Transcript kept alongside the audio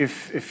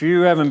If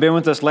you haven't been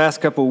with us last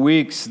couple of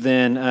weeks,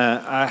 then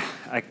I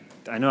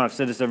know I've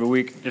said this every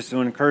week, just to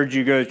encourage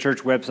you to go to the church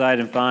website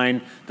and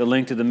find the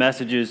link to the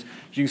messages.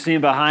 You can see them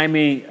behind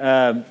me.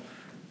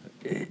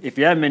 If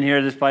you haven't been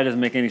here, this probably doesn't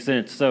make any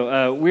sense.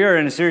 So we are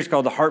in a series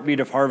called The Heartbeat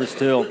of Harvest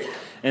Hill.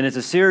 And it's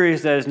a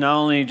series that is not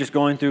only just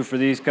going through for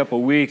these couple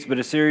of weeks, but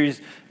a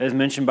series, as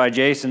mentioned by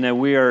Jason, that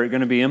we are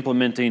going to be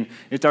implementing.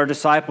 It's our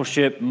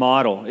discipleship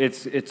model.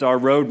 It's our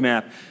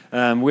roadmap.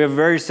 We have a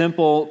very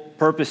simple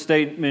purpose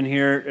statement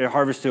here at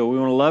Harvest Hill. We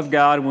want to love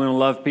God and we want to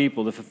love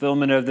people. The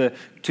fulfillment of the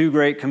two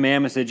great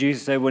commandments that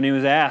Jesus said when he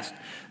was asked,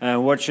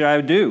 what should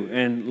I do?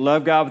 And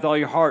love God with all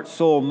your heart,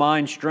 soul,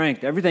 mind,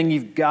 strength. Everything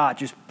you've got,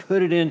 just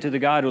put it into the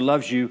God who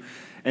loves you,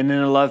 and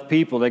then to love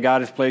people that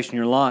God has placed in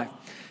your life.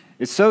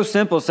 It's so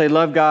simple to say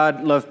love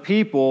God, love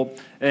people,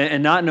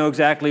 and not know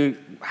exactly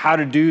how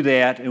to do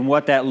that and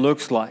what that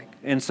looks like.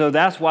 And so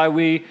that's why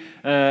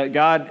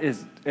God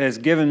has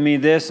given me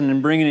this and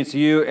then bringing it to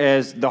you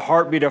as the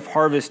heartbeat of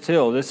Harvest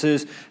Hill. This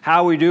is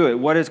how we do it,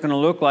 what it's going to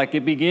look like.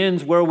 It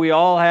begins where we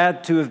all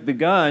had to have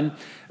begun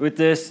with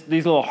these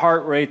little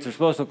heart rates are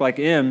supposed to look like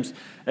M's,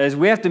 as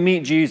we have to meet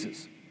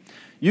Jesus.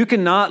 You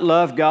cannot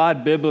love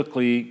God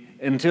biblically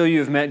until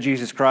you've met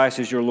Jesus Christ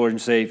as your Lord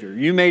and Savior.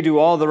 You may do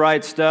all the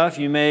right stuff,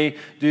 you may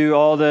do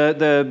all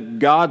the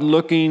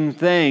God-looking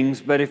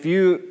things, but if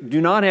you do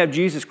not have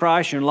Jesus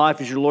Christ in your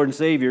life as your Lord and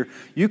Savior,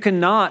 you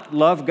cannot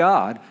love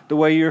God the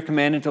way you're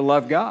commanded to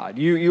love God.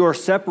 You are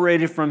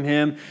separated from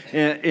Him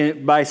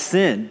by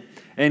sin.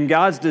 And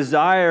God's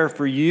desire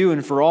for you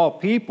and for all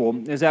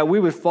people is that we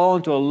would fall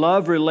into a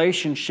love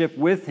relationship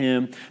with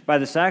Him by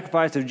the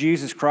sacrifice of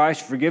Jesus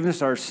Christ, forgiveness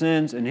of our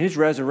sins, and His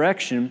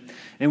resurrection,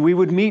 and we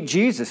would meet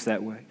Jesus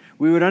that way.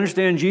 We would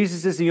understand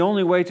Jesus is the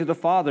only way to the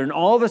Father. And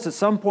all of us at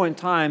some point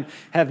in time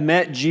have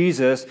met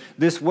Jesus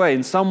this way.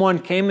 And someone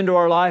came into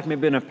our life,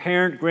 maybe been a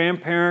parent,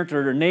 grandparent,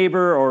 or a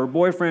neighbor, or a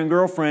boyfriend,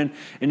 girlfriend,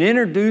 and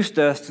introduced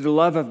us to the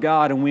love of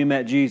God, and we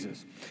met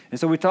Jesus. And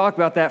so we talked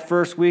about that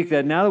first week,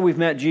 that now that we've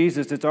met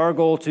Jesus, it's our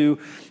goal to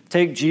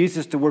take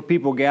Jesus to where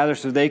people gather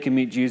so they can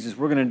meet Jesus.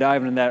 We're going to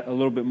dive into that a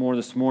little bit more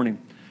this morning.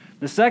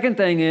 The second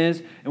thing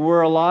is, and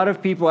where a lot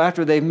of people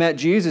after they've met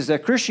Jesus,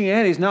 that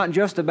Christianity is not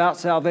just about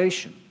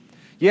salvation.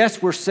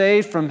 Yes, we're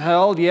saved from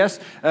hell. Yes,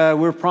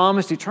 we're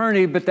promised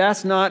eternity, but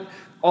that's not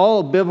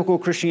all biblical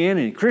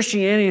Christianity.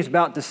 Christianity is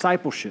about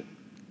discipleship.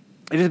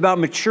 It is about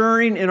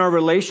maturing in our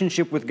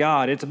relationship with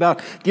God. It's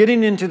about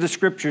getting into the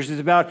Scriptures.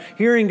 It's about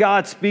hearing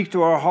God speak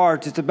to our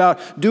hearts. It's about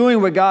doing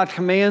what God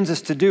commands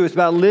us to do. It's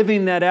about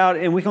living that out,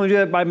 and we can only do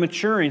that by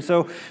maturing.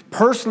 So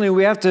personally,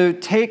 we have to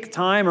take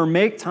time or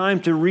make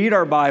time to read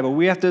our Bible.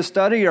 We have to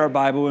study our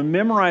Bible and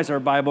memorize our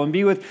Bible and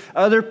be with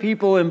other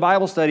people in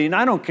Bible study. And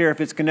I don't care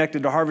if it's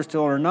connected to Harvest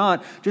Hill or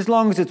not, just as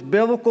long as it's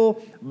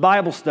biblical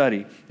Bible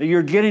study that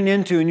you're getting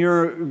into and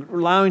you're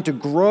allowing to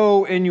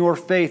grow in your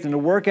faith and to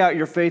work out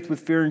your faith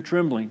with fear and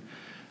trembling.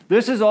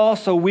 This is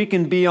also we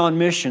can be on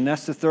mission.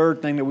 That's the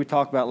third thing that we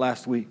talked about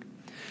last week.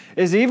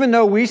 Is even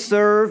though we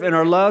serve and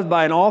are loved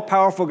by an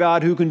all-powerful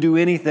God who can do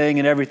anything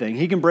and everything,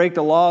 He can break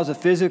the laws of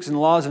physics and the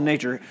laws of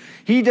nature.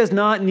 He does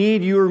not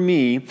need you or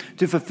me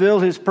to fulfill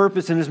His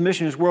purpose and His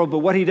mission in this world, but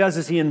what He does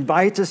is He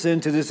invites us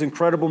into this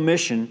incredible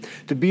mission,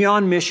 to be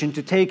on mission,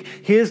 to take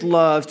His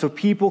love so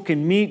people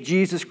can meet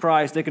Jesus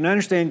Christ, they can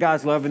understand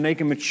God's love, and they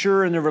can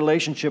mature in their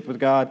relationship with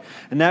God.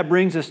 And that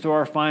brings us to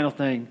our final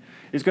thing.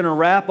 It's going to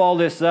wrap all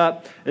this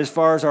up as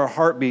far as our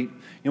heartbeat.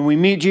 And we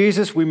meet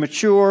Jesus, we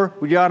mature,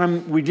 we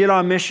get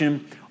on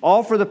mission,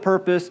 all for the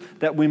purpose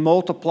that we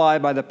multiply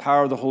by the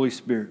power of the Holy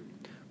Spirit.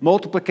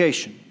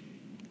 Multiplication.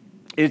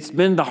 It's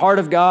been the heart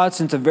of God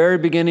since the very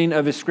beginning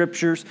of His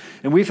Scriptures.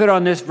 And we've hit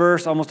on this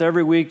verse almost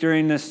every week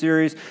during this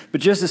series.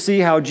 But just to see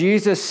how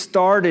Jesus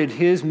started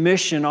His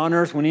mission on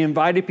earth when He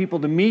invited people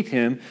to meet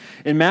Him.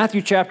 In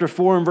Matthew chapter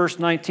 4 and verse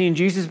 19,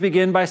 Jesus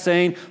began by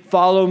saying,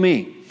 "Follow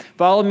me."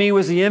 Follow me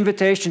was the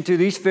invitation to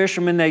these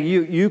fishermen that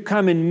you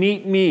come and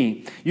meet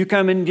me. You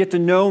come and get to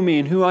know me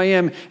and who I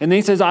am. And then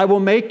He says, I will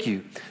make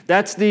you.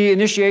 That's the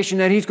initiation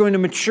that He's going to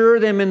mature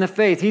them in the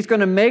faith. He's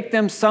going to make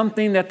them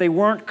something that they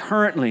weren't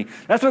currently.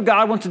 That's what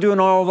God wants to do in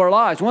all of our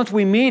lives. Once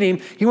we meet Him,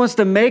 He wants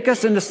to make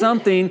us into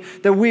something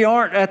that we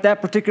aren't at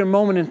that particular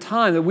moment in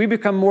time, that we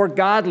become more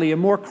godly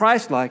and more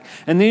Christ-like.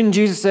 And then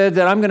Jesus said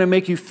that I'm going to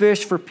make you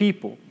fish for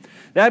people.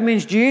 That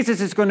means Jesus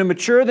is going to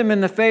mature them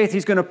in the faith.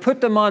 He's going to put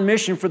them on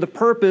mission for the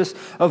purpose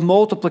of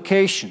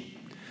multiplication.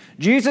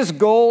 Jesus'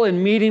 goal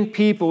in meeting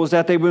people was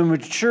that they would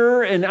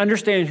mature and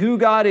understand who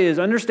God is,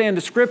 understand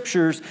the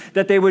Scriptures,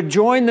 that they would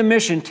join the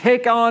mission,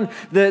 take on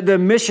the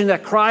mission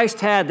that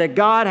Christ had, that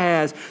God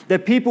has,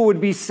 that people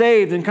would be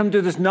saved and come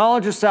to this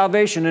knowledge of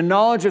salvation and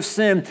knowledge of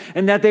sin,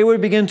 and that they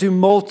would begin to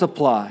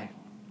multiply.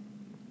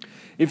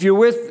 If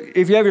you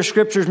have your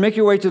Scriptures, make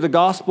your way to the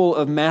Gospel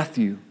of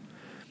Matthew.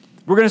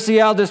 We're going to see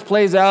how this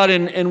plays out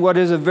in what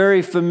is a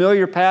very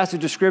familiar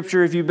passage of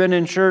Scripture. If you've been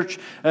in church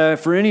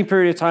for any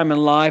period of time in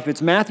life,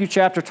 it's Matthew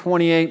chapter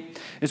 28.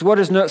 It's what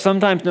is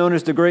sometimes known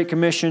as the Great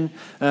Commission.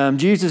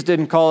 Jesus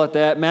didn't call it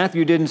that.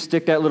 Matthew didn't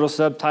stick that little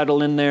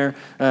subtitle in there.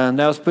 That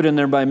was put in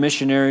there by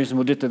missionaries, and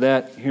we'll get to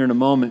that here in a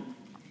moment.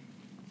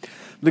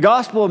 The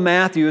Gospel of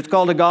Matthew, it's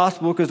called a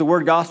gospel because the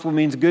word gospel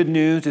means good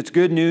news. It's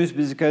good news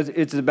because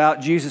it's about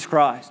Jesus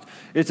Christ.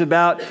 It's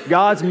about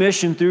God's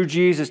mission through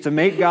Jesus to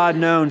make God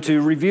known, to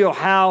reveal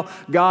how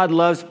God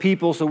loves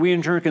people so we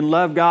in turn can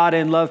love God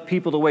and love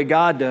people the way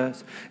God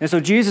does. And so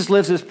Jesus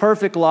lives this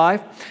perfect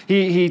life.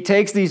 He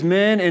takes these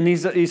men and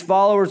these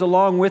followers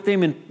along with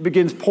him and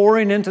begins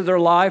pouring into their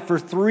life for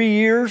 3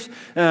 years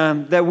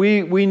that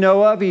we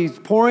know of. He's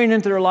pouring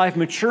into their life,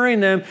 maturing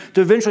them to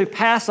eventually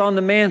pass on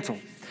the mantle.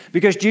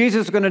 Because Jesus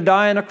was going to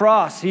die on a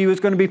cross. He was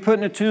going to be put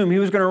in a tomb. He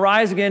was going to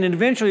rise again, and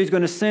eventually he's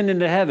going to ascend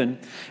into heaven.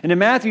 And in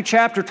Matthew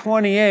chapter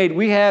 28,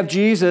 we have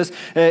Jesus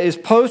is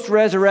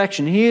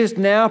post-resurrection. He is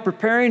now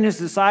preparing his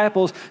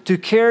disciples to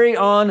carry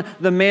on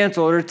the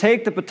mantle or to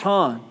take the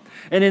baton.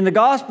 And in the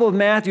Gospel of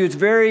Matthew, it's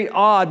very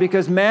odd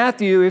because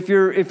Matthew, if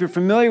you're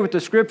familiar with the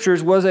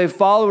Scriptures, was a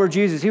follower of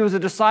Jesus. He was a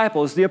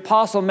disciple. It's the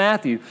Apostle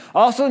Matthew,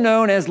 also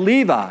known as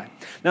Levi.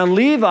 Now,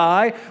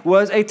 Levi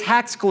was a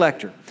tax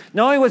collector.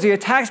 Not only was he a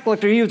tax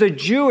collector, he was a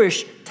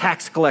Jewish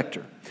tax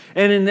collector.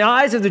 And in the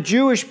eyes of the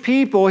Jewish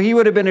people, he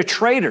would have been a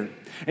traitor.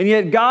 And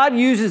yet God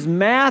uses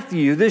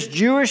Matthew, this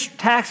Jewish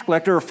tax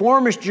collector, a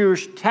former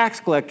Jewish tax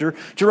collector,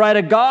 to write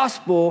a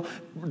gospel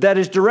that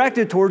is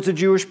directed towards the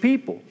Jewish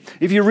people.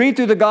 If you read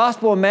through the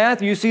Gospel of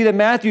Matthew, you see that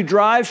Matthew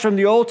drives from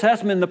the Old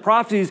Testament and the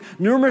prophecies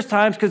numerous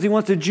times because he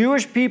wants the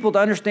Jewish people to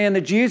understand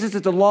that Jesus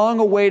is the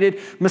long-awaited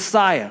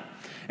Messiah.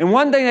 And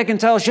one thing I can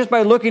tell is just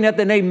by looking at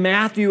the name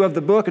Matthew of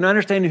the book and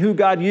understanding who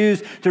God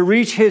used to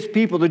reach his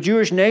people, the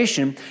Jewish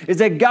nation, is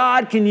that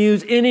God can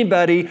use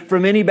anybody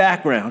from any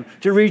background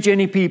to reach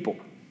any people.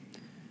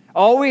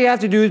 All we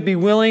have to do is be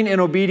willing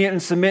and obedient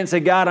and submit and say,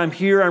 God, I'm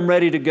here, I'm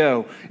ready to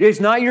go. It's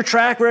not your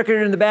track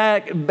record in the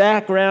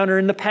background or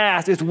in the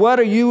past. It's what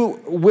are you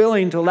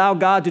willing to allow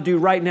God to do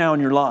right now in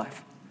your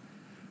life?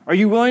 Are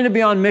you willing to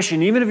be on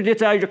mission, even if it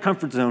gets out of your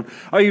comfort zone?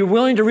 Are you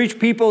willing to reach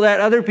people that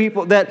other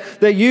people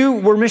that you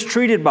were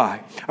mistreated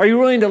by? Are you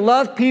willing to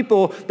love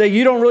people that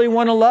you don't really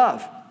want to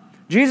love?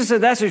 Jesus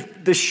said that's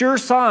the sure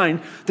sign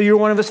that you're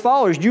one of his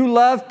followers. You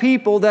love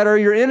people that are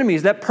your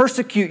enemies, that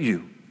persecute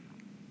you.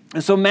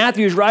 And so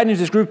Matthew is writing to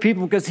this group of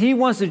people because he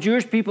wants the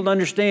Jewish people to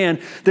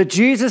understand that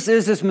Jesus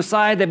is this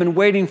Messiah they've been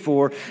waiting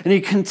for. And he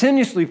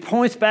continuously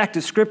points back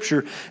to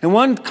Scripture. And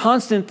one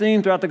constant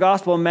theme throughout the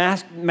Gospel of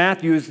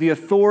Matthew is the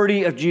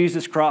authority of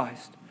Jesus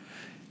Christ.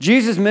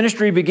 Jesus'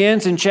 ministry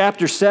begins in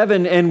chapter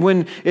 7, and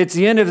when it's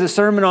the end of the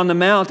Sermon on the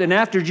Mount, and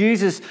after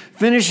Jesus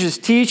finishes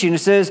teaching, it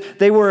says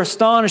they were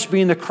astonished,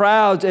 being the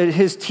crowds, at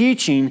his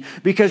teaching,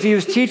 because he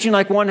was teaching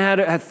like one had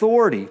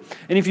authority.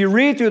 And if you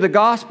read through the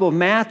Gospel of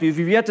Matthew, if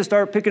you've yet to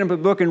start picking up a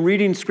book and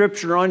reading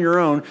Scripture on your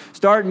own,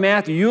 start in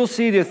Matthew, you'll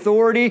see the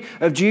authority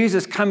of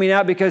Jesus coming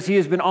out because he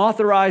has been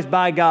authorized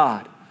by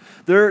God.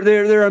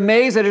 They're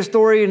amazed at his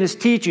story and his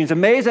teachings,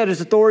 amazed at his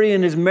authority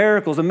and his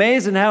miracles,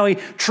 amazed at how he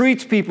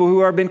treats people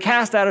who have been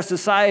cast out of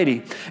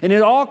society. And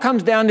it all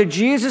comes down to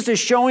Jesus is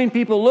showing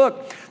people,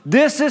 look,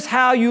 this is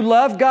how you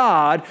love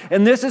God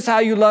and this is how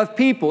you love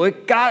people.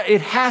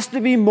 It has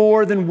to be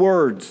more than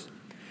words.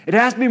 It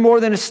has to be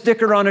more than a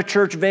sticker on a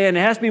church van.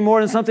 It has to be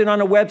more than something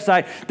on a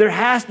website. There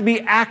has to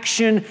be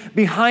action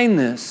behind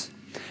this.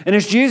 And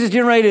as Jesus is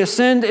getting ready to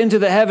ascend into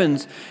the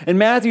heavens, in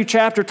Matthew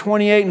chapter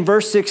 28 and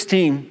verse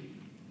 16,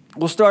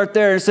 we'll start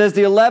there. It says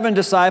the 11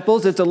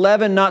 disciples, it's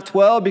 11, not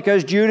 12,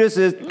 because Judas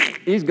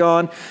he's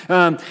gone.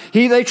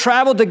 They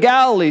traveled to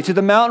Galilee, to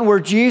the mountain where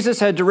Jesus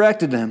had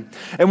directed them.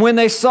 And when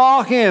they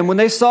saw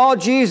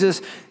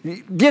Jesus,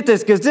 get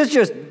this, because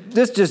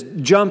this just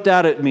jumped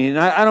out at me. And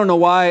I don't know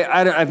why.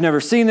 I've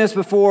never seen this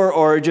before,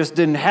 or it just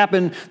didn't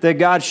happen that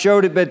God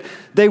showed it. But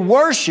they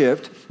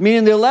worshiped,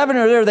 meaning the 11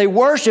 are there, they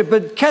worshiped,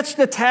 but catch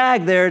the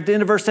tag there at the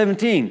end of verse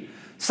 17.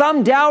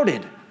 Some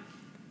doubted.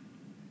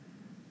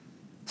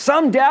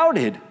 Some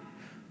doubted.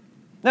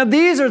 Now,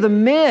 these are the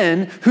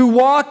men who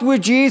walked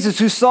with Jesus,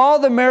 who saw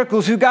the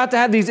miracles, who got to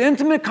have these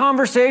intimate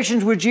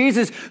conversations with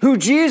Jesus, who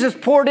Jesus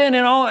poured in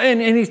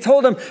and he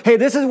told them, hey,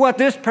 this is what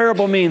this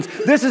parable means.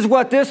 This is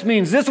what this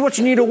means. This is what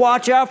you need to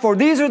watch out for.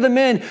 These are the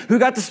men who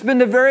got to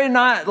spend the very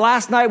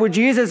last night with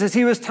Jesus as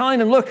he was telling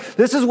them, look,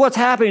 this is what's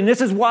happening.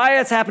 This is why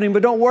it's happening.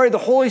 But don't worry, the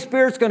Holy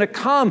Spirit's going to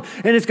come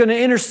and it's going to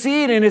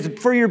intercede, and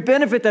it's for your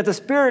benefit that the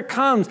Spirit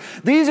comes.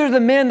 These are the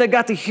men that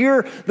got to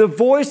hear the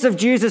voice of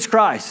Jesus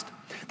Christ.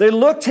 They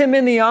looked him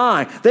in the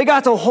eye. They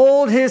got to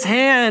hold his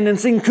hand and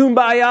sing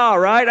Kumbaya,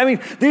 right? I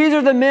mean, these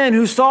are the men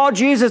who saw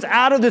Jesus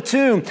out of the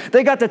tomb.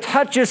 They got to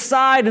touch his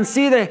side and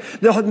see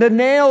the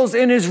nails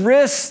in his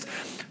wrist.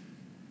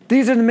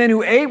 These are the men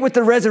who ate with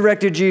the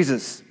resurrected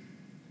Jesus.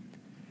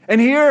 And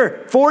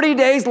here, 40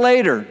 days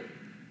later,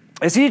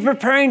 as he's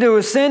preparing to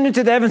ascend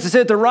into the heavens to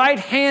sit at the right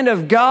hand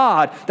of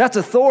God, that's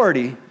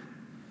authority.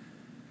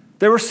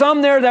 There were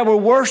some there that were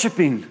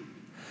worshiping.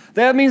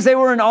 That means they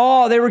were in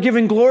awe. They were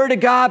giving glory to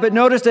God. But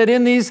notice that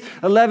in these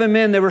 11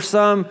 men, there were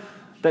some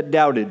that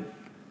doubted.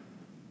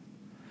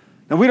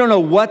 Now, we don't know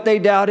what they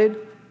doubted,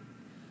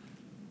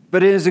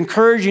 but it is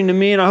encouraging to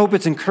me, and I hope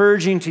it's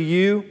encouraging to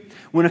you.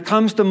 When it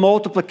comes to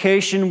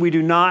multiplication, we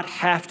do not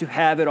have to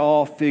have it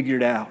all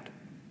figured out.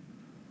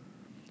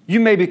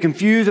 You may be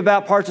confused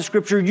about parts of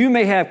Scripture. You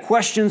may have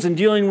questions in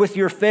dealing with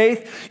your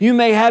faith. You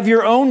may have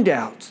your own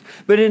doubts.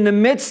 But in the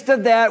midst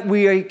of that,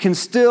 we can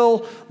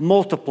still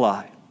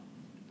multiply.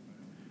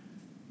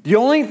 The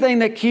only thing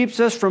that keeps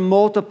us from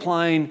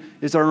multiplying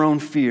is our own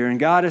fear. And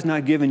God has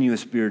not given you a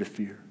spirit of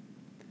fear,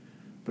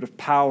 but of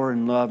power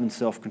and love and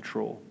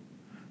self-control.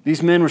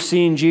 These men were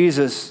seeing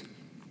Jesus,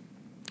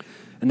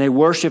 and they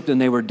worshiped and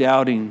they were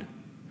doubting,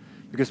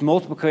 because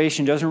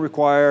multiplication doesn't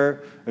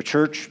require a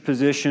church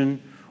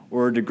position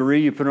or a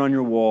degree you put on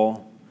your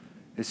wall.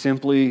 It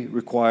simply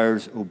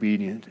requires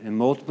obedience. And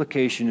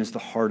multiplication is the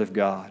heart of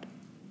God.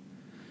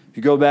 If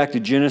you go back to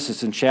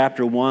Genesis in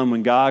chapter 1,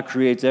 when God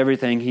creates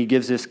everything, He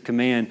gives this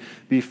command,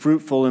 be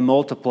fruitful and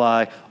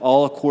multiply,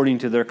 all according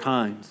to their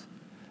kinds.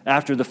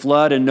 After the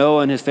flood and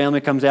Noah and his family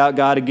comes out,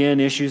 God again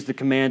issues the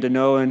command to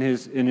Noah and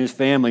his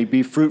family,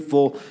 be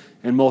fruitful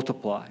and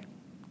multiply.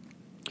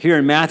 Here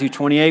in Matthew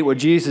 28, what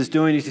Jesus is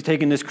doing is He's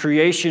taking this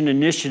creation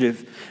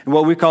initiative and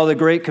what we call the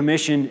Great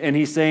Commission, and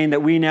He's saying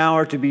that we now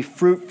are to be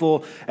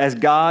fruitful as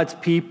God's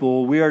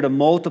people. We are to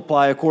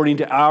multiply according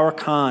to our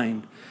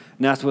kind.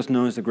 And that's what's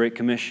known as the Great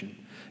Commission.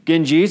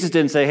 Again, Jesus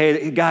didn't say,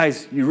 hey,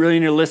 guys, you really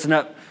need to listen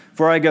up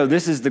before I go.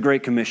 This is the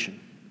Great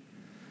Commission.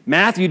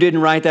 Matthew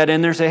didn't write that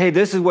in there and say, hey,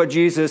 this is what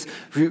Jesus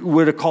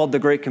would have called the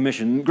Great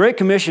Commission. The Great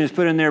Commission is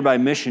put in there by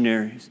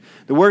missionaries.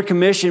 The word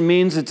commission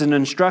means it's an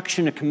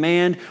instruction, a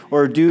command,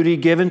 or a duty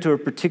given to a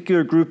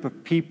particular group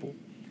of people.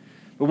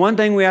 But one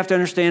thing we have to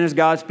understand as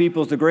God's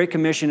people is the Great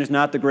Commission is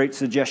not the Great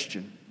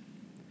Suggestion.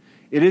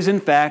 It is, in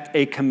fact,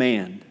 a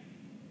command.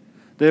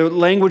 The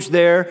language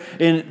there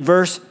in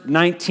verse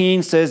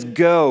 19 says,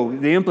 go.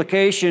 The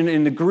implication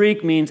in the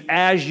Greek means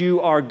as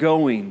you are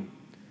going.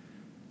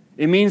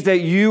 It means that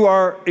you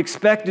are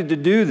expected to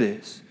do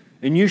this,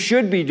 and you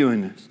should be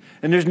doing this.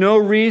 And there's no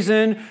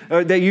reason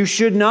that you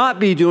should not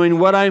be doing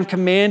what I'm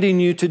commanding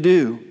you to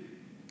do.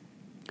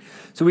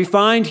 So we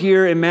find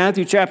here in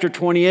Matthew chapter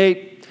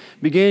 28,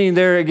 beginning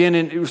there again,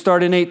 and it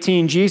start in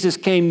 18, Jesus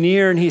came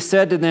near and He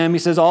said to them, He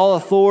says, all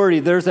authority,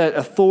 there's that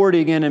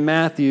authority again in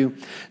Matthew,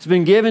 it's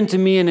been given to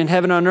me and in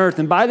heaven and on earth.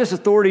 And by this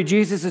authority,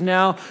 Jesus is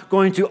now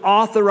going to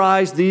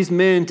authorize these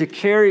men to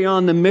carry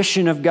on the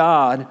mission of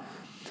God.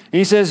 And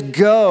He says,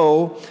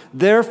 go,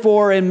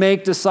 therefore, and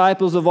make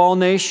disciples of all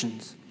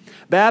nations,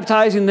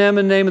 baptizing them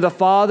in the name of the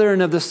Father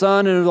and of the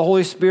Son and of the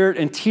Holy Spirit,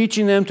 and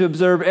teaching them to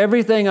observe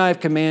everything I have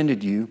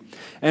commanded you.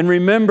 And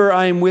remember,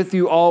 I am with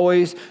you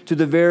always to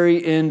the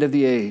very end of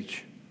the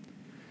age.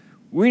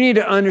 We need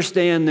to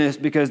understand this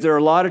because there are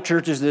a lot of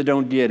churches that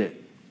don't get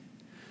it.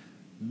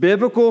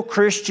 Biblical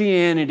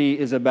Christianity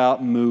is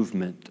about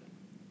movement.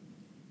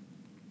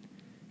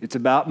 It's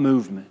about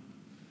movement.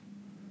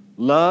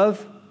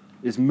 Love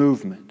is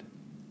movement.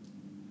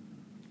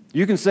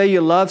 You can say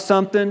you love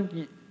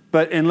something,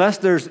 but unless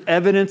there's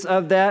evidence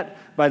of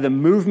that by the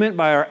movement,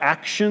 by our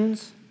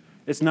actions,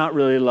 it's not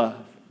really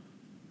love.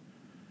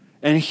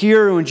 And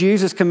here, when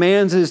Jesus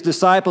commands His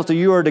disciples that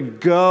you are to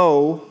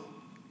go,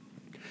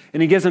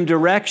 and He gives them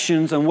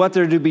directions on what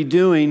they're to be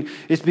doing,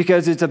 it's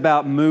because it's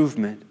about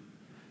movement.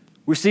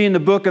 We see in the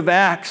book of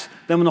Acts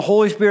that when the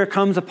Holy Spirit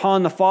comes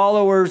upon the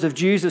followers of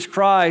Jesus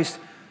Christ,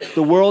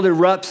 the world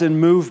erupts in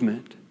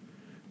movement.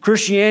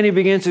 Christianity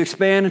begins to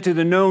expand into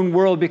the known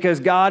world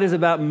because God is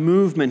about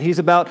movement. He's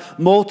about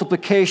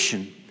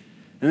multiplication.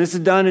 And this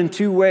is done in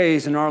two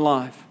ways in our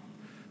life.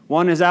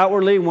 One is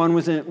outwardly, one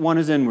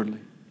is inwardly.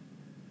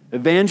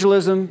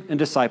 Evangelism and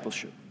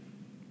discipleship.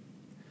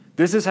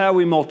 This is how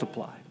we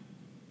multiply.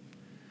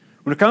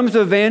 When it comes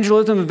to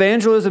evangelism,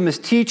 evangelism is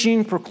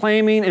teaching,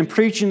 proclaiming, and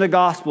preaching the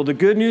gospel, the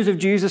good news of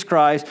Jesus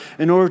Christ,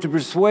 in order to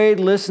persuade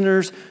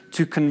listeners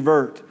to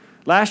convert.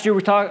 Last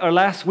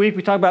week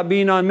we talked about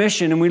being on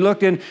mission, and we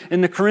looked in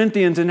the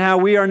Corinthians and how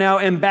we are now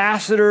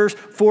ambassadors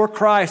for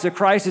Christ, that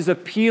Christ is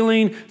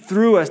appealing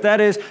through us. That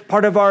is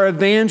part of our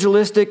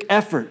evangelistic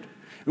effort.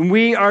 And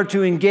we are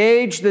to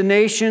engage the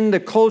nation, the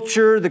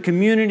culture, the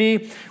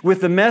community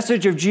with the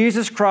message of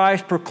Jesus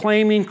Christ,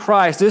 proclaiming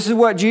Christ. This is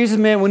what Jesus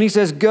meant when He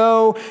says,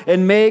 go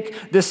and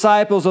make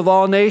disciples of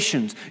all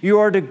nations. You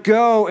are to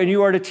go and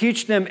you are to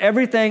teach them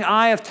everything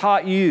I have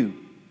taught you.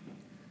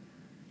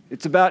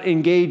 It's about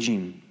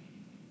engaging.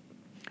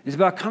 It's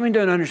about coming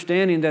to an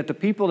understanding that the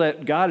people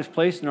that God has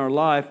placed in our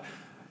life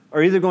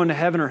are either going to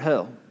heaven or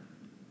hell.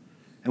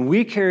 And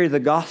we carry the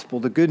gospel,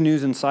 the good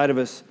news inside of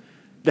us,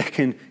 that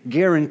can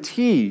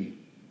guarantee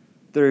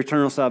their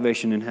eternal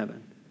salvation in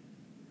heaven.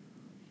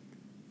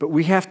 But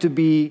we have to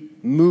be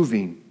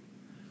moving.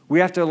 We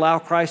have to allow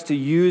Christ to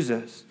use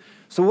us.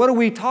 So what do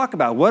we talk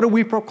about? What do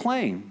we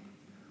proclaim?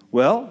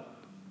 Well,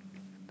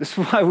 this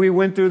is why we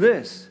went through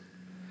this.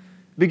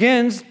 It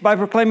begins by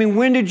proclaiming,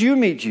 when did you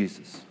meet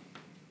Jesus?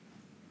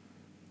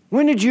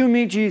 When did you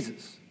meet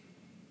Jesus?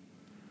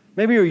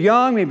 Maybe you're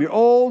young, maybe you're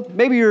old,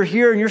 maybe you're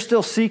here and you're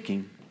still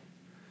seeking.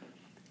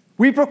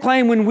 We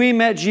proclaim when we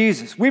met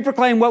Jesus. We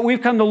proclaim what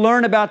we've come to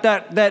learn about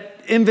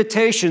that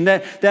invitation,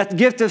 that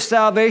gift of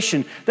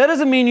salvation. That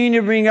doesn't mean you need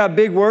to bring out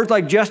big words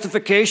like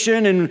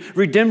justification and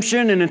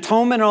redemption and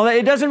atonement and all that.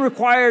 It doesn't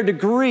require a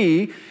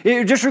degree.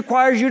 It just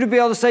requires you to be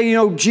able to say,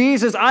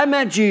 Jesus, I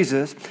met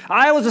Jesus.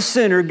 I was a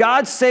sinner.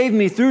 God saved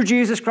me through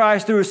Jesus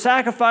Christ, through His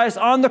sacrifice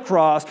on the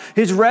cross,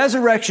 His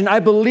resurrection. I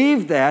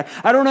believe that.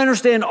 I don't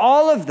understand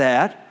all of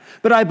that,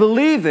 but I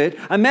believe it.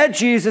 I met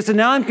Jesus, and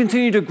now I'm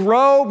continuing to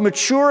grow,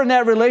 mature in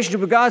that relationship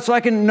with God so I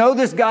can know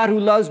this God who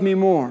loves me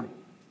more.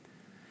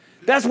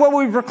 That's what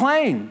we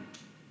proclaim.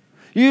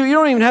 You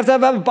don't even have to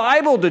have a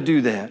Bible to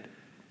do that.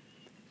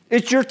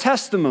 It's your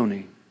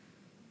testimony.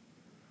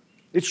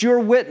 It's your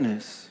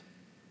witness.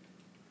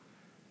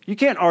 You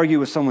can't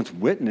argue with someone's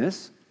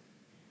witness.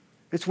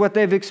 It's what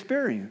they've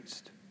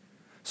experienced.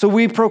 So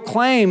we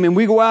proclaim, and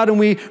we go out and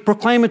we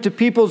proclaim it to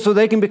people so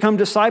they can become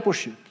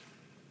discipleship.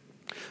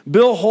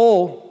 Bill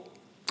Hull,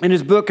 in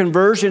his book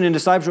Conversion and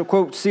Discipleship,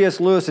 quotes C.S.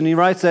 Lewis, and he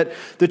writes that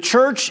the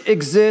church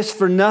exists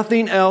for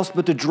nothing else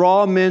but to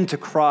draw men to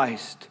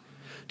Christ,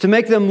 to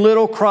make them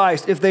little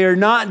Christ. If they are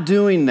not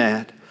doing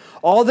that,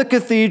 all the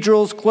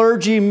cathedrals,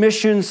 clergy,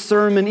 missions,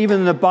 sermon,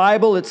 even the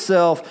Bible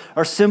itself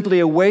are simply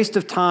a waste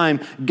of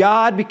time.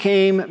 God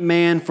became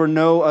man for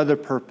no other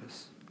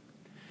purpose.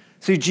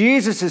 See,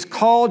 Jesus has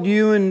called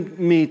you and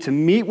me to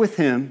meet with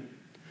Him,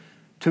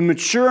 to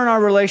mature in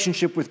our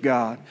relationship with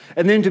God,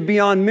 and then to be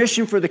on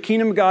mission for the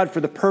kingdom of God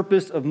for the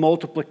purpose of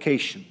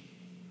multiplication.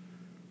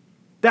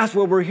 That's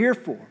what we're here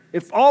for.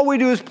 If all we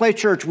do is play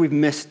church, we've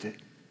missed it.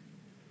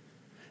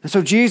 And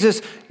so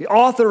Jesus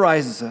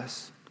authorizes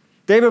us.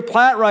 David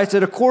Platt writes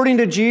that according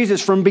to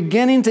Jesus, from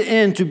beginning to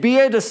end, to be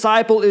a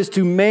disciple is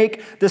to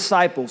make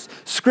disciples.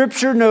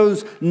 Scripture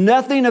knows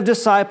nothing of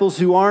disciples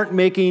who aren't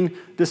making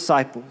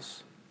disciples.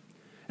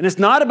 And it's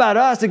not about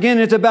us. Again,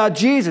 it's about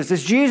Jesus.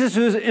 It's Jesus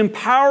who's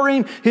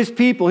empowering His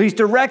people. He's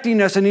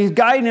directing us and He's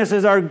guiding us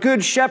as our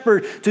good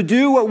shepherd to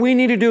do what we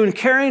need to do and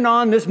carrying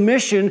on this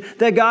mission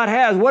that God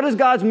has. What is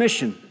God's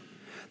mission?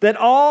 That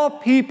all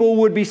people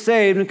would be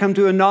saved and come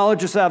to a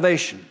knowledge of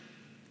salvation.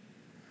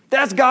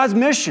 That's God's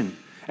mission.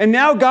 And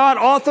now God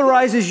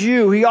authorizes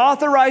you. He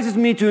authorizes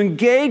me to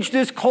engage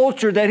this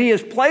culture that He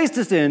has placed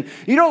us in.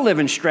 You don't live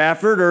in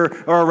Stratford or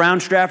around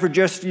Stratford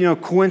just,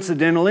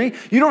 coincidentally.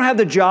 You don't have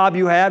the job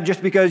you have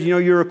just because,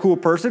 you're a cool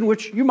person,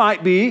 which you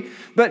might be.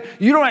 But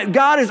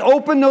God has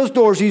opened those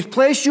doors. He's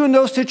placed you in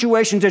those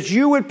situations that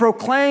you would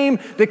proclaim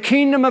the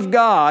kingdom of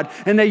God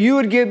and that you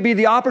would be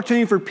the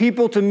opportunity for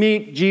people to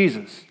meet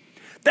Jesus.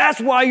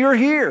 That's why you're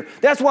here.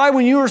 That's why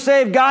when you were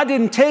saved, God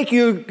didn't take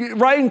you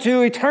right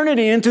into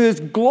eternity, into His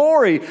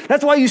glory.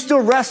 That's why you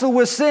still wrestle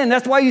with sin.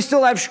 That's why you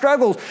still have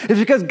struggles. It's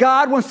because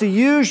God wants to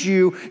use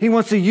you. He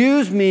wants to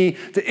use me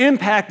to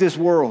impact this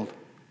world.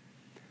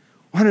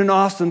 What an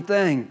awesome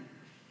thing.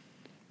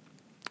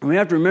 And we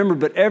have to remember,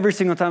 but every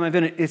single time I've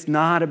been in it, it's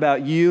not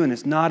about you and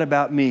it's not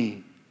about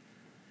me.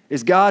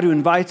 It's God who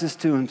invites us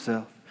to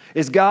Himself.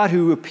 It's God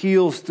who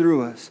appeals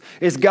through us.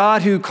 It's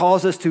God who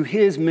calls us to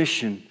His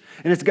mission.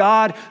 And it's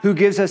God who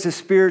gives us His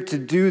Spirit to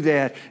do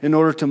that in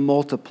order to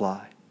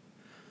multiply.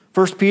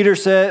 2 Peter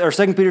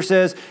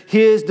says,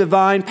 His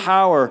divine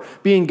power,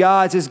 being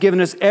God's, has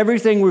given us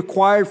everything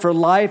required for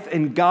life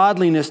and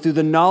godliness through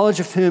the knowledge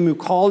of Him who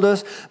called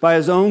us by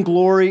His own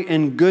glory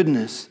and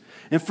goodness.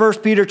 In 1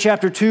 Peter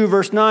chapter 2,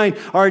 verse 9,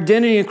 our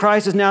identity in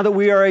Christ is now that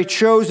we are a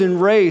chosen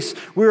race.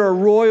 We are a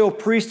royal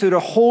priesthood, a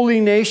holy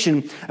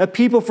nation, a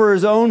people for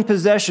His own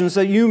possession,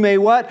 so you may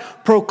what?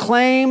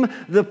 Proclaim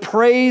the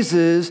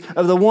praises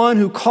of the one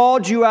who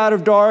called you out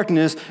of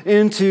darkness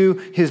into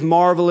His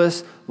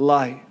marvelous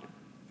light.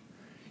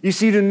 You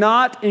see, to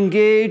not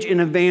engage in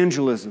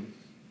evangelism,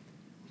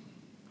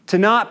 to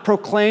not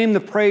proclaim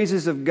the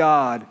praises of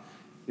God,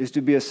 is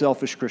to be a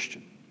selfish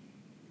Christian.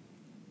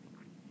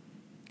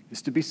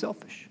 Is to be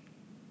selfish.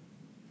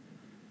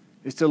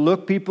 It's to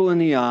look people in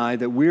the eye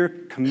that we're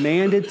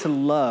commanded to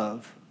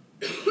love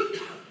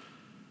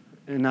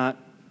and not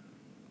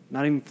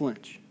even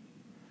flinch.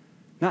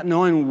 Not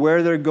knowing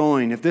where they're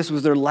going, if this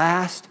was their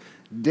last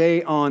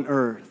day on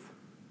earth,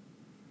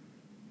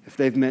 if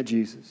they've met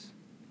Jesus.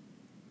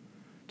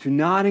 To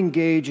not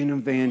engage in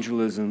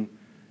evangelism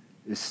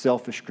is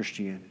selfish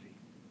Christianity.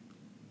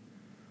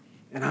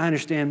 And I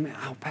understand,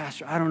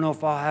 Pastor, I don't know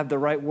if I'll have the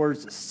right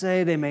words to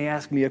say. They may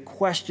ask me a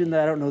question that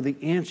I don't know the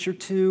answer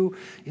to.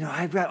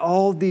 I've got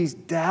all these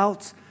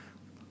doubts.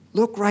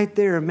 Look right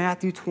there in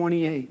Matthew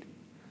 28.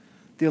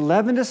 The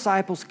 11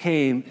 disciples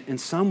came,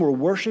 and some were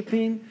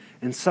worshiping,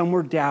 and some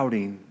were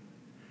doubting.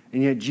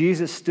 And yet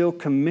Jesus still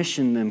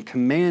commissioned them,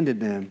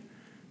 commanded them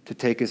to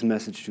take His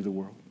message to the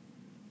world.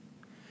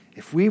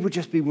 If we would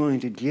just be willing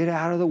to get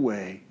out of the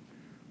way,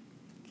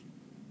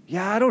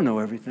 I don't know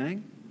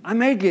everything. I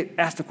may get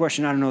asked a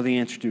question I don't know the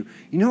answer to.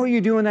 You know what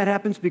you do when that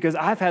happens? Because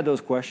I've had those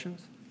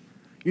questions.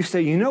 You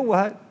say, you know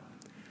what?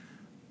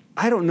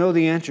 I don't know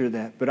the answer to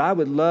that, but I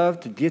would love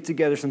to get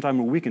together sometime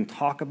where we can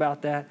talk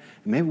about that,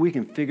 and maybe we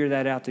can figure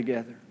that out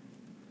together.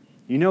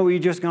 You know where you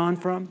just gone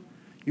from?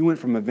 You went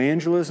from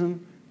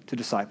evangelism to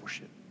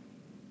discipleship.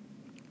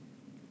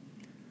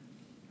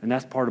 And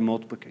that's part of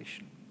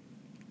multiplication.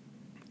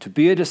 To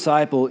be a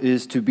disciple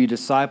is to be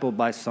discipled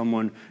by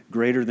someone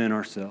greater than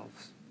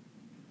ourselves.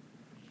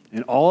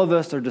 And all of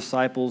us are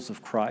disciples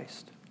of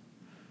Christ.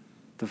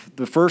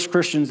 The first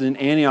Christians in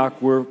Antioch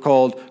were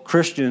called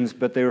Christians,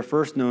 but they were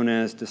first known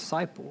as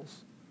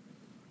disciples.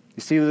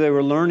 You see, they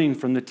were learning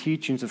from the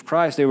teachings of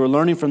Christ. They were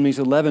learning from these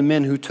 11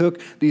 men who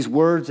took these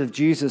words of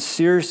Jesus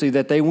seriously,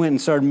 that they went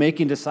and started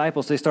making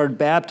disciples. They started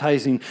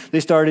baptizing. They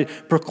started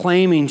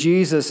proclaiming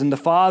Jesus and the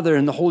Father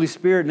and the Holy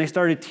Spirit, and they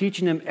started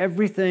teaching them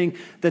everything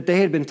that they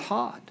had been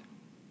taught.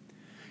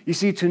 You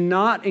see, to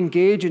not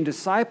engage in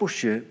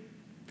discipleship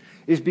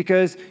is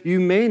because you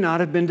may not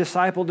have been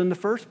discipled in the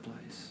first place.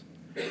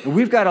 And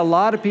we've got a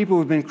lot of people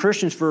who've been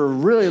Christians for a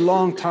really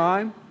long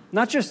time,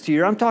 not just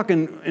here, I'm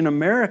talking in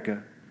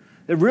America,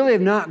 that really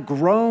have not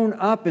grown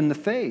up in the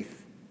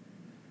faith.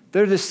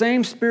 They're the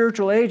same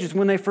spiritual age as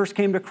when they first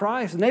came to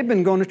Christ, and they've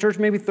been going to church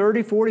maybe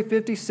 30, 40,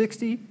 50,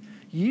 60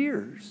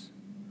 years.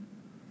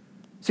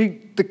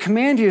 See, the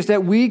command here is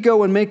that we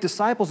go and make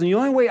disciples, and the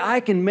only way I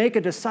can make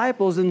a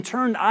disciple is in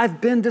turn I've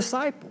been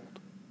discipled.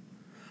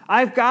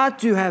 I've got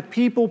to have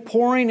people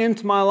pouring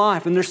into my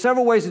life. And there's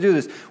several ways to do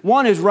this.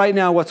 One is right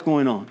now what's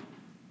going on.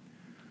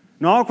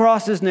 And all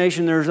across this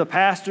nation, there's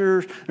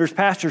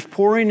pastors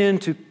pouring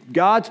into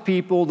God's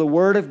people the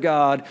Word of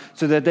God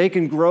so that they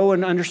can grow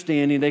in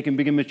understanding, they can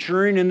begin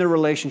maturing in their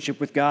relationship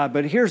with God.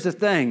 But here's the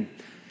thing.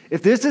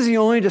 If this is the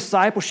only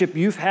discipleship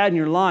you've had in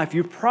your life,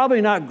 you're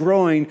probably not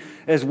growing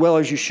as well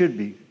as you should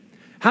be.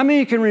 How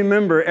many can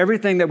remember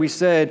everything that we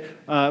said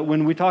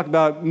when we talked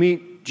about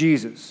meet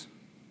Jesus?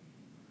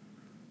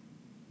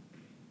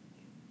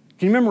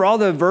 Can you remember all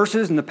the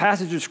verses and the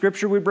passage of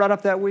Scripture we brought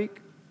up that week?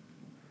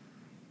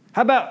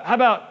 How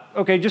about,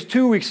 just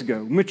 2 weeks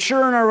ago,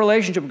 mature in our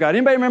relationship with God.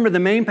 Anybody remember the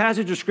main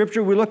passage of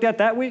Scripture we looked at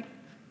that week?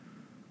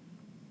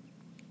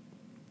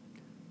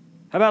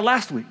 How about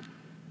last week?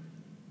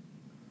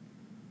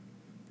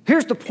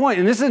 Here's the point,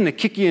 and this isn't to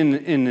kick you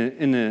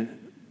in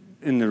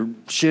the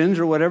shins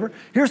or whatever.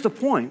 Here's the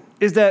point,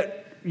 is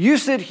that you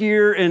sit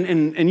here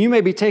and you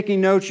may be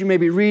taking notes, you may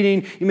be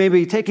reading, you may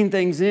be taking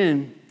things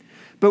in,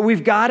 but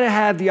we've got to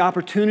have the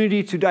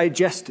opportunity to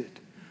digest it.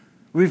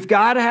 We've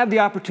got to have the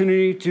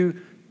opportunity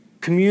to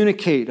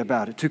communicate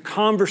about it, to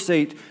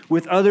conversate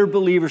with other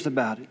believers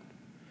about it.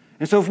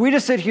 And so if we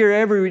just sit here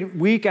every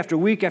week after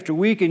week after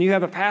week and you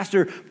have a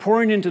pastor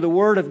pouring into the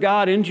Word of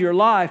God into your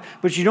life,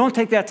 but you don't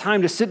take that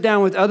time to sit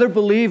down with other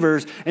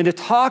believers and to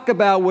talk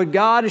about what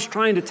God is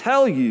trying to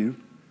tell you,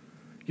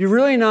 you're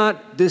really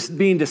not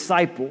being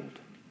discipled.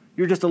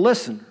 You're just a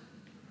listener.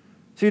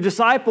 See, a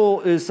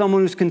disciple is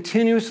someone who's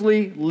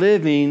continuously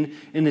living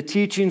in the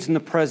teachings and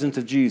the presence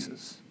of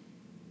Jesus.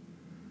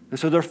 And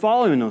so they're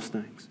following those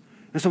things.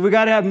 And so we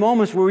got to have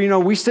moments where,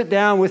 we sit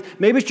down with,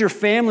 maybe it's your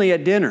family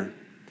at dinner,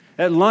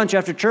 at lunch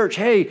after church.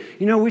 Hey,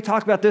 we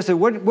talked about this.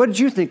 What did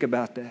you think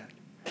about that?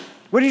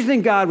 What do you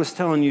think God was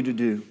telling you to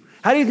do?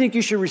 How do you think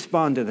you should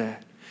respond to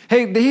that?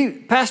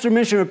 Hey, Pastor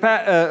mentioned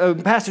a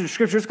passage of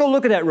Scripture. Let's go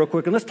look at that real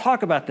quick and let's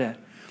talk about that.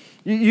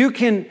 You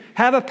can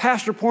have a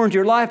pastor pour into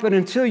your life, but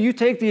until you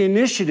take the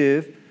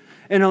initiative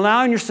and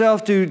allowing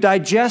yourself to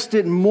digest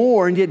it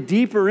more and get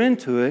deeper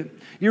into it,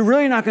 you're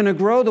really not going to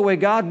grow the way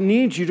God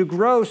needs you to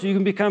grow so you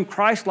can become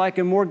Christ-like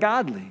and more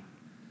godly.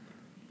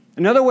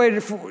 Another way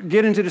to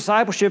get into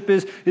discipleship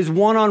is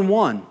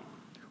one-on-one,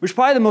 which is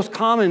probably the most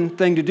common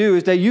thing to do,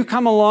 is that you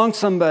come along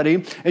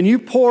somebody and you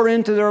pour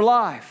into their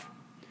life.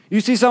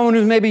 You see someone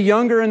who's maybe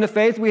younger in the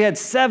faith. We had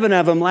 7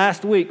 of them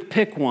last week.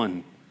 Pick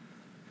one.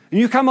 And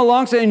you come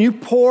alongside and you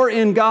pour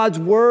in God's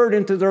Word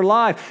into their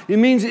life. It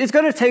means it's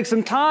going to take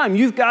some time.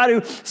 You've got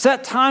to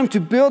set time to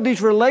build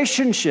these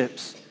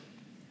relationships.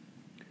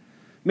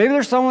 Maybe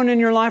there's someone in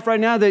your life right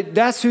now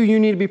that's who you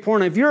need to be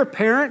pouring on. If you're a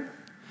parent,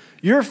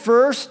 your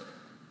first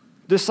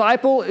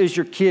disciple is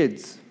your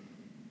kids.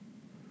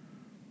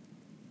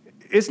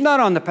 It's not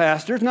on the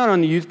pastor. It's not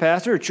on the youth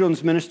pastor or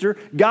children's minister.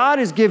 God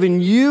has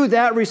given you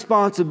that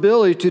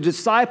responsibility to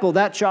disciple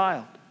that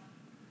child.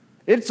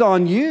 It's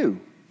on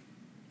you.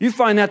 You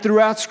find that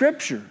throughout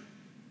Scripture,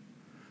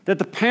 that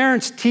the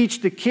parents teach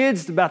the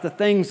kids about the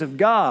things of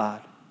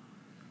God.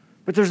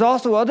 But there's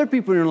also other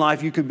people in your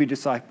life you could be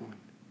discipling.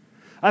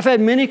 I've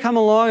had many come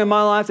along in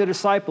my life that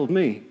discipled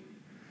me.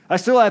 I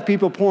still have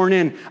people pouring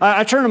in.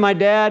 I turn to my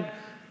dad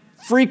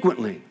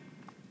frequently.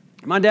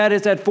 My dad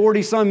has had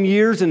 40-some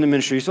years in the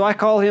ministry, so I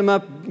call him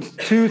up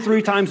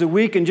 2-3 times a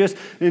week and just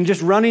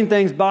running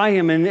things by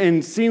him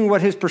and seeing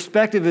what his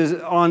perspective is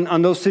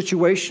on those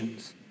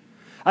situations.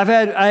 I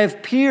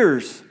have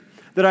peers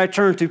that I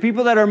turn to,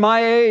 people that are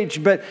my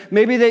age, but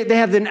maybe they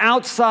have an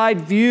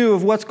outside view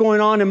of what's going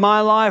on in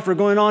my life or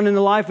going on in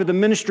the life of the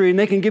ministry, and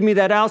they can give me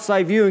that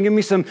outside view and give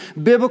me some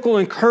biblical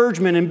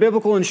encouragement and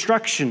biblical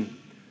instruction.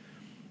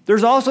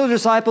 There's also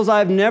disciples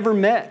I've never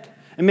met,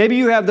 and maybe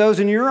you have those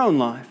in your own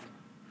life.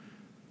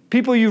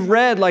 People you've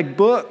read, like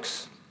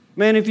books.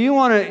 Man, if you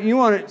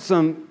want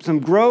some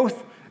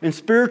growth and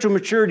spiritual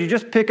maturity,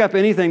 just pick up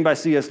anything by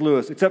C.S.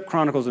 Lewis, except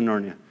Chronicles of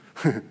Narnia.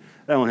 That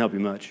won't help you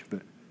much.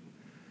 But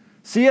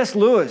C.S.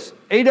 Lewis,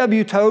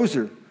 A.W.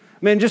 Tozer,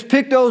 man, just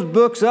pick those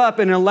books up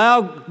and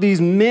allow these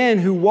men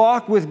who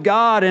walk with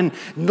God and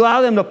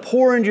allow them to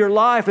pour into your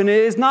life. And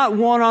it's not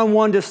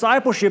one-on-one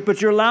discipleship,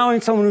 but you're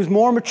allowing someone who's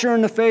more mature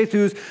in the faith,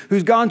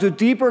 who's gone to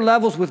deeper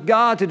levels with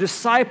God to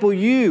disciple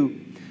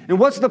you. And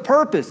what's the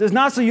purpose? It's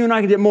not so you and I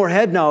can get more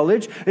head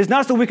knowledge. It's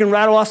not so we can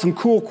rattle off some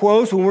cool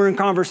quotes when we're in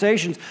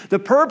conversations. The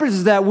purpose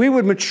is that we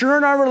would mature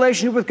in our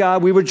relationship with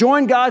God. We would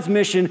join God's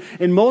mission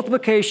in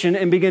multiplication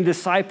and begin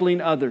discipling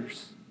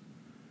others.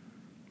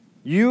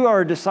 You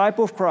are a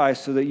disciple of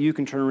Christ so that you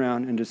can turn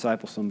around and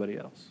disciple somebody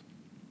else.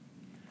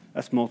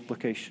 That's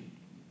multiplication.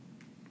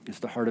 It's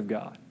the heart of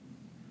God.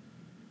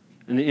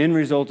 And the end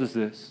result is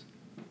this.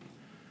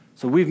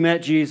 So we've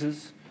met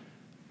Jesus.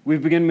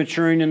 We've begun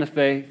maturing in the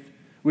faith.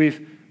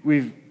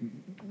 We've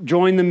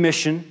joined the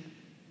mission.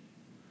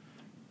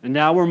 And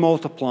now we're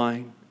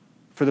multiplying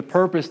for the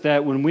purpose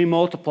that when we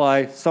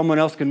multiply, someone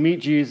else can meet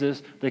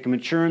Jesus, they can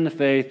mature in the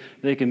faith,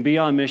 they can be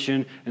on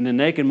mission, and then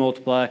they can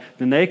multiply.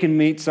 Then they can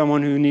meet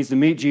someone who needs to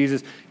meet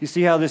Jesus. You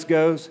see how this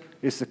goes?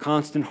 It's the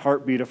constant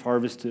heartbeat of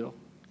Harvest Hill.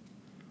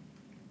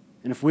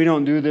 And if we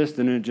don't do this,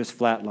 then it just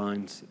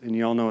flatlines. And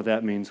you all know what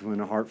that means when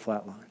a heart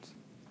flatlines.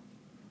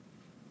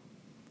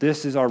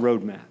 This is our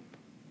roadmap.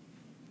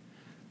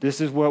 This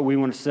is what we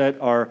want to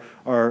set our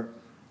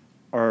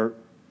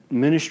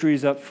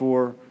ministries up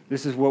for.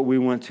 This is what we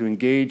want to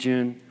engage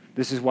in.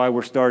 This is why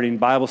we're starting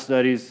Bible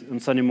studies on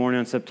Sunday morning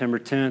on September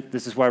 10th.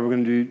 This is why we're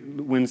going to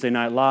do Wednesday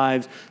night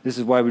lives. This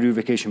is why we do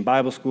Vacation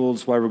Bible School.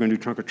 This is why we're going to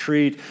do Trunk or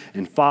Treat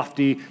and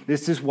FOFTY.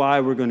 This is why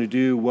we're going to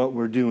do what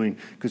we're doing,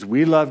 because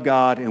we love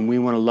God and we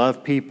want to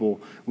love people.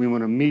 We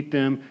want to meet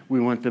them. We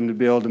want them to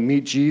be able to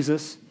meet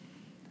Jesus.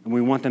 And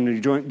we want them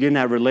to get in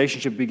that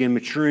relationship, begin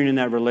maturing in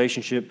that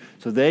relationship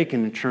so they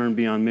can in turn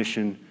be on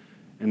mission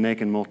and they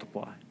can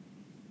multiply.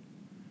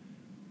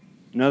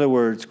 In other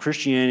words,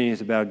 Christianity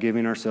is about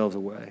giving ourselves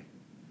away.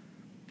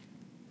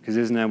 Because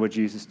isn't that what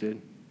Jesus did?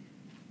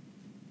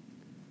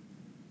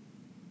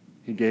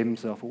 He gave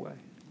himself away.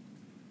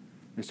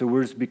 And so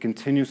we're to be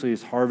continuously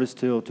as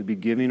Harvest Hill to be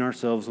giving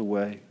ourselves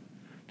away,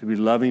 to be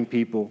loving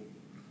people,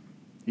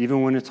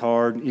 even when it's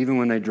hard, even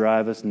when they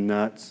drive us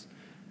nuts.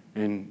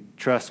 And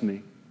trust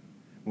me,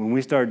 when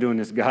we start doing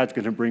this, God's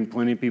going to bring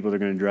plenty of people that are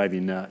going to drive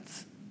you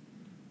nuts.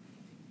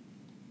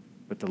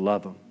 But to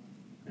love them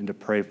and to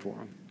pray for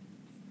them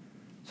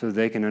so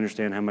they can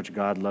understand how much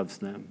God loves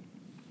them.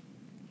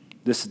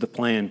 This is the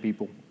plan,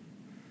 people.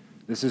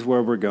 This is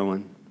where we're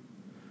going.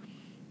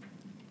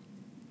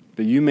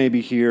 But you may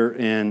be here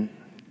and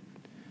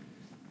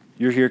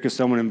you're here because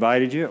someone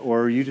invited you,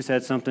 or you just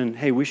had something,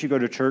 hey, we should go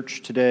to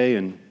church today,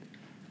 and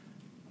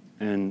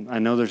I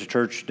know there's a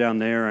church down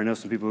there. I know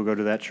some people who go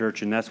to that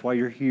church, and that's why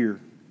you're here.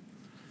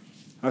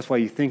 That's why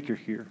you think you're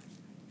here.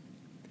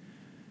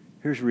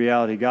 Here's the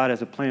reality. God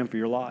has a plan for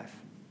your life.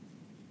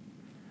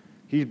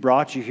 He's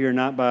brought you here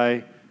not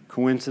by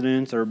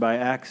coincidence or by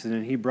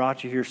accident. He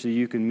brought you here so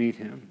you can meet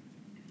him.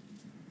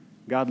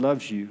 God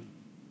loves you.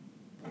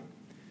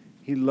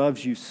 He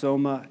loves you so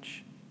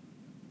much.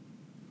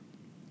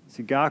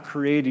 See, God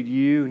created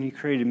you and he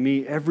created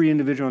me, every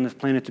individual on this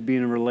planet, to be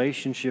in a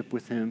relationship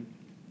with him.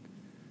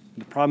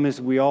 The problem is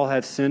we all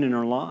have sin in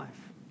our life.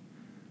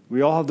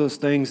 We all have those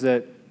things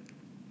that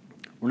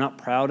we're not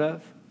proud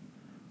of.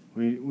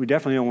 We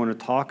definitely don't want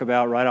to talk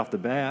about right off the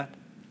bat.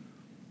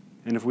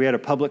 And if we had a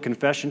public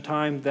confession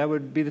time, that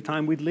would be the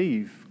time we'd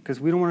leave,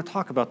 because we don't want to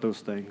talk about those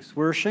things.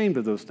 We're ashamed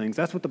of those things.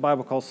 That's what the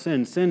Bible calls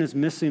sin. Sin is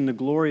missing the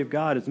glory of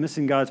God. It's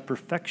missing God's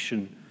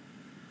perfection.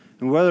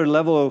 And whether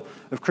level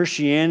of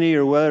Christianity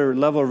or whether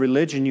level of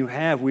religion you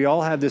have, we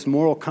all have this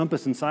moral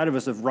compass inside of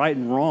us of right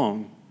and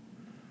wrong.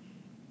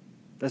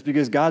 That's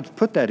because God's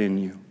put that in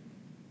you.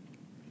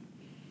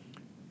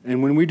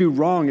 And when we do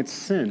wrong, it's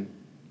sin.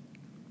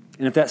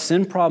 And if that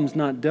sin problem is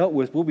not dealt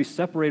with, we'll be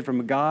separated from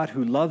a God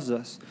who loves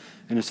us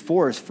and is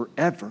for us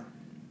forever.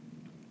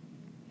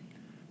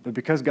 But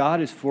because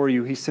God is for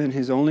you, he sent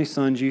his only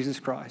son, Jesus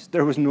Christ.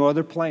 There was no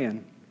other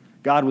plan.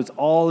 God was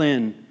all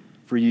in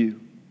for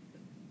you.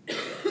 He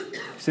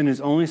sent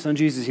his only son,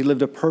 Jesus. He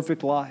lived a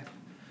perfect life.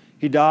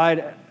 He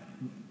died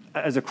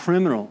as a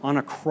criminal on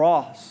a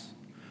cross.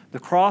 The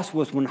cross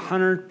was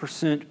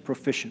 100%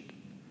 proficient.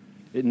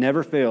 It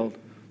never failed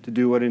to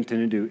do what it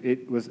intended to do.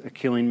 It was a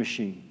killing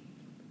machine.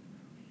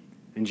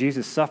 And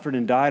Jesus suffered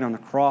and died on a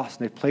cross,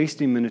 and they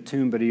placed him in a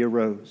tomb, but he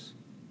arose.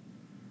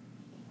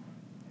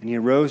 And he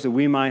arose that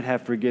we might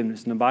have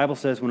forgiveness. And the Bible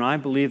says, when I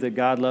believe that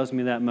God loves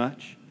me that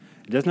much,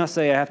 it does not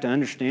say I have to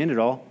understand it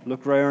all.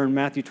 Look right there in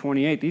Matthew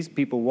 28. These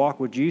people walked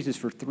with Jesus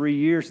for 3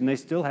 years, and they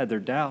still had their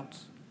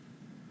doubts.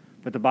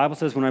 But the Bible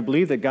says, when I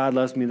believe that God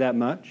loves me that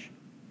much,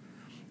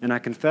 and I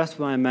confess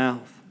with my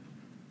mouth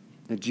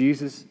that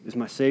Jesus is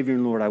my Savior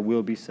and Lord, I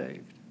will be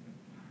saved.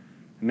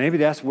 Maybe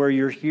that's where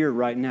you're here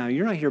right now.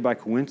 You're not here by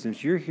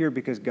coincidence. You're here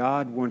because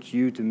God wants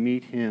you to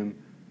meet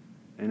him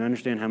and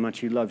understand how much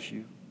he loves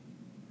you.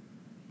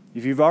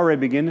 If you've already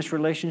begun this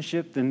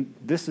relationship, then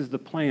this is the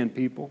plan,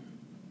 people.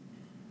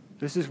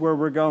 This is where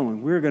we're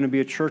going. We're going to be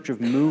a church of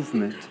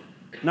movement.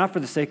 not for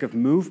the sake of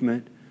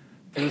movement,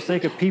 for the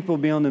sake of people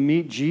being able to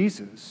meet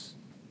Jesus.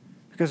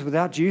 Because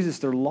without Jesus,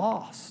 they're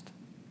lost.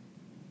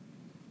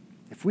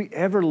 If we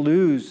ever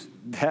lose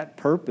that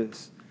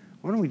purpose,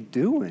 what are we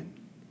doing?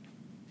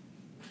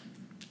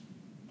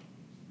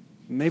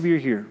 Maybe you're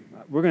here.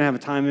 We're going to have a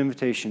time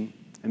invitation,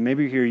 and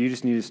maybe you're here, you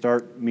just need to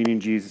start meeting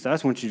Jesus. I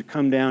just want you to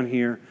come down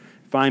here,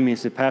 find me and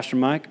say, Pastor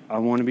Mike, I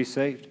want to be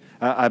saved.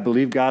 I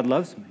believe God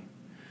loves me.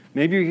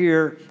 Maybe you're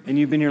here and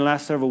you've been here the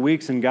last several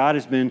weeks and God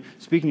has been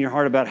speaking to your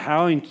heart about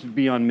how to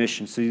be on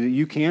mission so that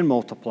you can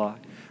multiply.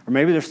 Or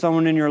maybe there's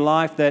someone in your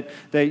life that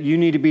you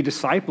need to be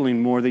discipling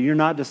more, that you're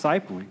not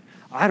discipling.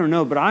 I don't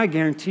know, but I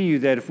guarantee you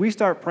that if we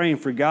start praying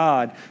for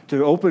God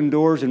to open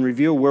doors and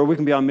reveal where we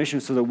can be on mission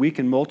so that we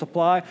can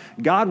multiply,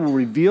 God will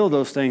reveal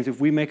those things if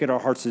we make it our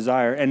heart's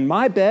desire. And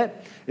my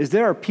bet is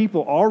there are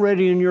people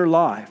already in your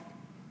life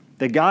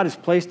that God has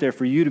placed there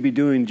for you to be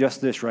doing just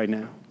this right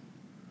now.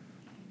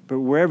 But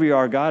wherever you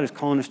are, God is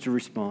calling us to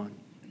respond.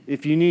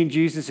 If you need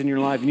Jesus in your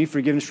life, you need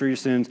forgiveness for your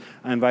sins,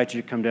 I invite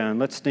you to come down.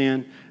 Let's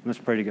stand and let's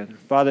pray together.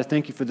 Father,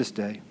 thank you for this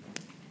day.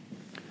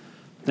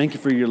 Thank you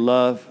for your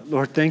love.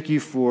 Lord, thank you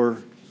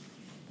for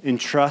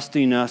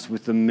entrusting us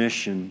with the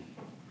mission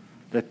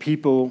that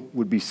people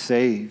would be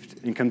saved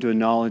and come to a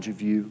knowledge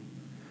of you.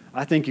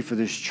 I thank you for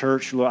this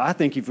church, Lord. I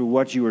thank you for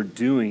what you are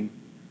doing.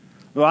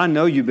 Lord, I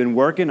know you've been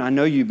working. I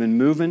know you've been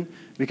moving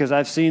because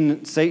I've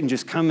seen Satan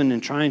just coming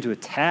and trying to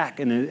attack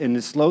and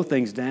to slow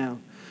things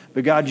down.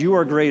 But God, you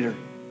are greater.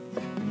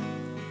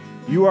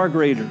 You are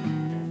greater,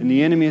 and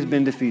the enemy has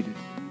been defeated.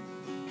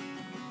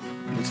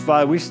 It's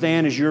Father, we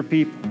stand as your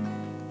people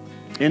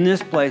in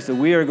this place that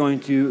we are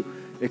going to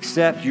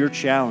accept your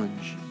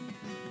challenge.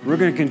 We're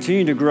going to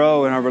continue to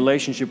grow in our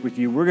relationship with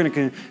you. We're going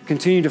to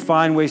continue to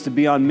find ways to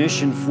be on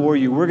mission for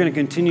you. We're going to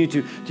continue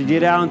to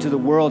get out into the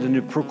world and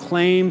to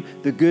proclaim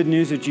the good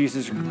news of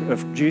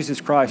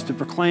Jesus Christ, to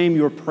proclaim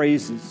your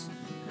praises.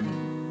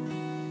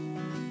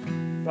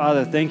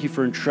 Father, thank you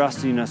for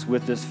entrusting us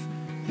with this.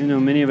 You know,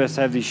 many of us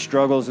have these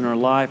struggles in our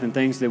life and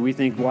things that we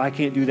think, well, I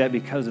can't do that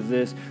because of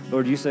this.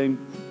 Lord, you say,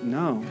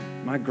 no,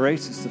 my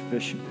grace is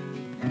sufficient.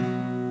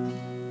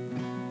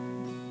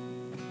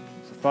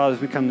 Father,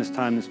 as we come this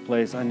time, this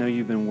place, I know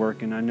you've been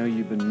working. I know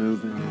you've been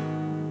moving.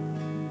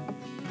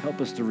 Help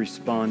us to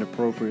respond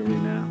appropriately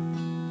now.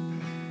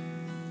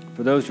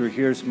 For those who are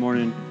here this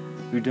morning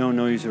who don't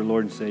know you as their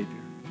Lord and Savior,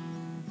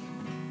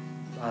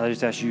 Father, I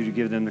just ask you to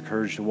give them the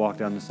courage to walk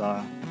down this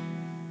aisle,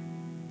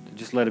 to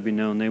just let it be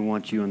known they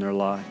want you in their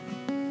life.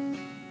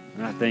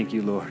 And I thank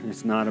you, Lord.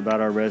 It's not about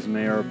our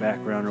resume or our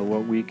background or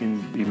what we can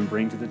even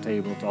bring to the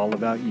table. It's all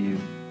about you.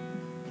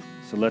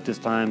 So let this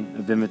time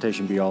of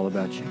invitation be all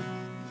about you.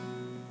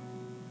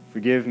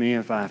 Forgive me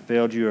if I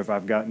failed you or if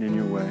I've gotten in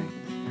your way.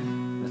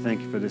 I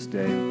thank you for this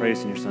day. I pray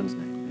this in your Son's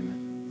name.